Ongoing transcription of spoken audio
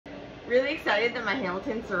Really excited that my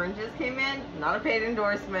Hamilton syringes came in. Not a paid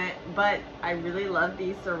endorsement, but I really love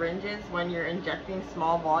these syringes when you're injecting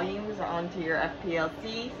small volumes onto your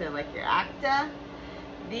FPLC, so like your ACTA.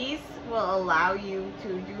 These will allow you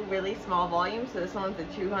to do really small volumes. So this one's a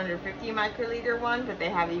 250 microliter one, but they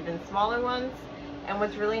have even smaller ones. And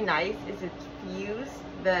what's really nice is it's fused,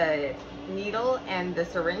 the needle and the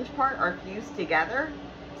syringe part are fused together,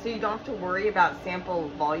 so you don't have to worry about sample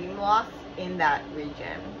volume loss in that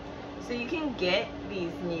region. So you can get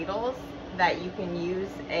these needles that you can use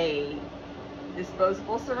a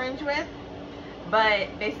disposable syringe with, but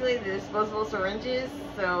basically the disposable syringes,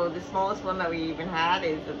 so the smallest one that we even had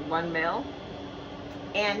is 1 mil,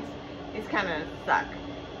 and it's kind of suck.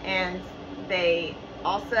 And they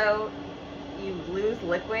also, you lose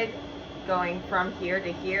liquid going from here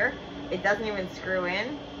to here. It doesn't even screw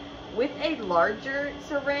in. With a larger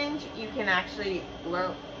syringe, you can actually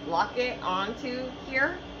lock it onto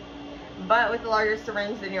here. But with the larger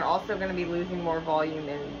syringe, then you're also going to be losing more volume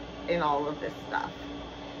in all of this stuff.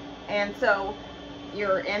 And so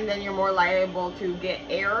then you're more liable to get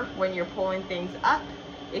air when you're pulling things up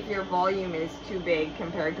if your volume is too big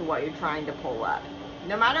compared to what you're trying to pull up.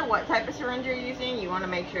 No matter what type of syringe you're using, you want to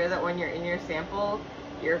make sure that when you're in your sample,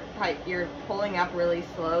 you're pulling up really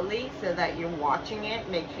slowly so that you're watching it,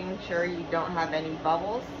 making sure you don't have any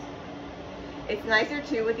bubbles. It's nicer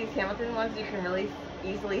too with these Hamilton ones, you can really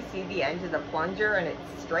easily see the end of the plunger and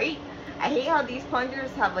it's straight. I hate how these plungers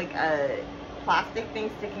have like a plastic thing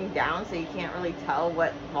sticking down, so you can't really tell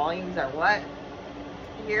what volumes are what.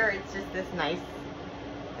 Here it's just this nice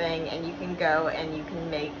thing, and you can go and you can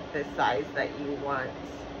make the size that you want.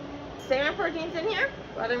 Salmon protein's in here.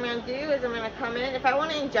 What I'm going to do is I'm going to come in, if I want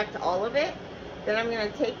to inject all of it, then I'm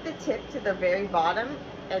going to take the tip to the very bottom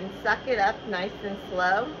and suck it up nice and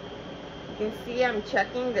slow. You can see I'm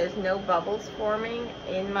checking there's no bubbles forming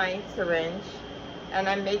in my syringe, and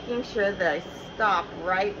I'm making sure that I stop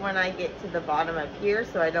right when I get to the bottom of here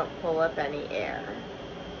so I don't pull up any air.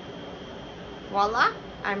 Voila,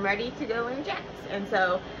 I'm ready to go inject. And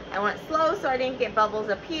so I went slow so I didn't get bubbles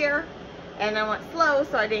up here, and I went slow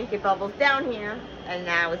so I didn't get bubbles down here, and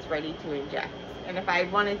now it's ready to inject. And if I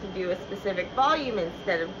wanted to do a specific volume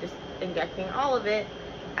instead of just injecting all of it,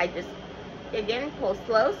 I just again pull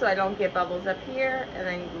slow so I don't get bubbles up here, and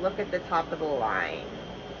then look at the top of the line.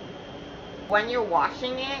 When you're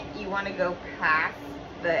washing it, you want to go past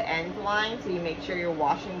the end line so you make sure you're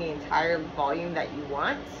washing the entire volume that you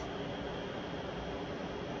want.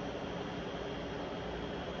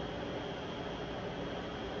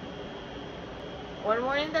 One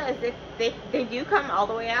warning though is if they do come all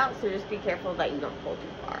the way out, so just be careful that you don't pull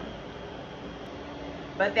too far.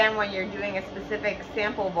 But then when you're doing a specific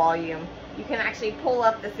sample volume, you can actually pull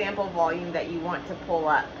up the sample volume that you want to pull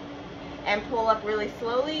up. And pull up really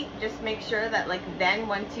slowly. Just make sure that then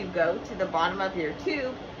once you go to the bottom of your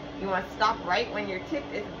tube, you want to stop right when your tip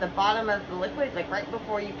is at the bottom of the liquid, like right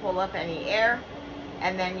before you pull up any air,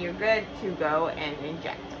 and then you're good to go and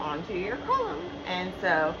inject onto your column. And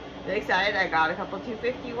so, really excited. I got a couple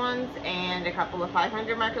 250 ones and a couple of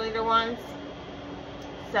 500 microliter ones.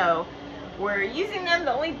 So we're using them.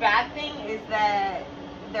 The only bad thing is that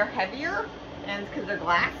they're heavier, and because they're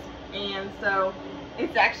glass, and so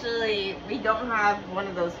it's actually, we don't have one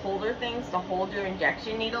of those holder things to hold your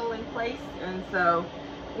injection needle in place, and so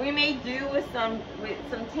we may do with some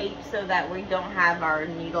tape so that we don't have our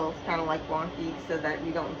needles kind of like wonky, so that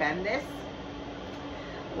we don't bend this.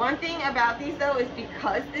 One thing about these though is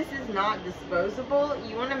because this is not disposable,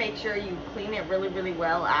 you want to make sure you clean it really, really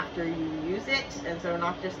well after you use it, and so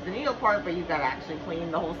not just the needle part, but you've got to actually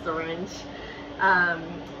clean the whole syringe.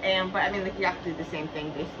 But I mean, like, you have to do the same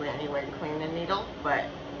thing basically anyway to clean the needle, but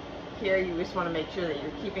here you just want to make sure that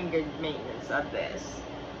you're keeping good maintenance of this.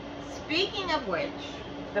 Speaking of which,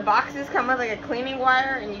 the boxes come with like a cleaning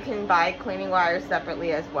wire, and you can buy cleaning wires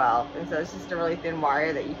separately as well, and so it's just a really thin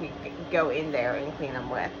wire that you can go in there and clean them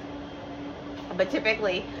with. But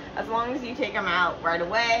typically, as long as you take them out right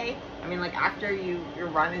away, I mean, like after your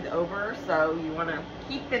run is over, so you want to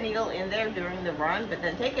keep the needle in there during the run, but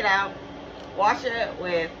then take it out, wash it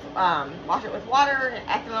with water,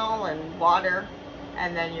 ethanol, and water,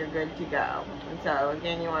 and then you're good to go. And so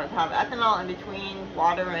again, you want to have ethanol in between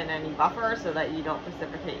water and any buffer so that you don't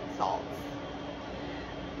precipitate salts.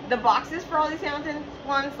 The boxes for all these Hamilton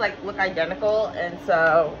ones look identical, and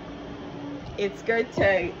so it's good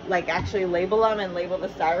to actually label them and label the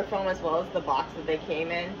styrofoam as well as the box that they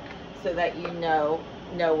came in, so that you know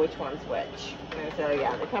which one's which. And so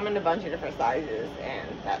yeah, they come in a bunch of different sizes, and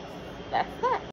that's that.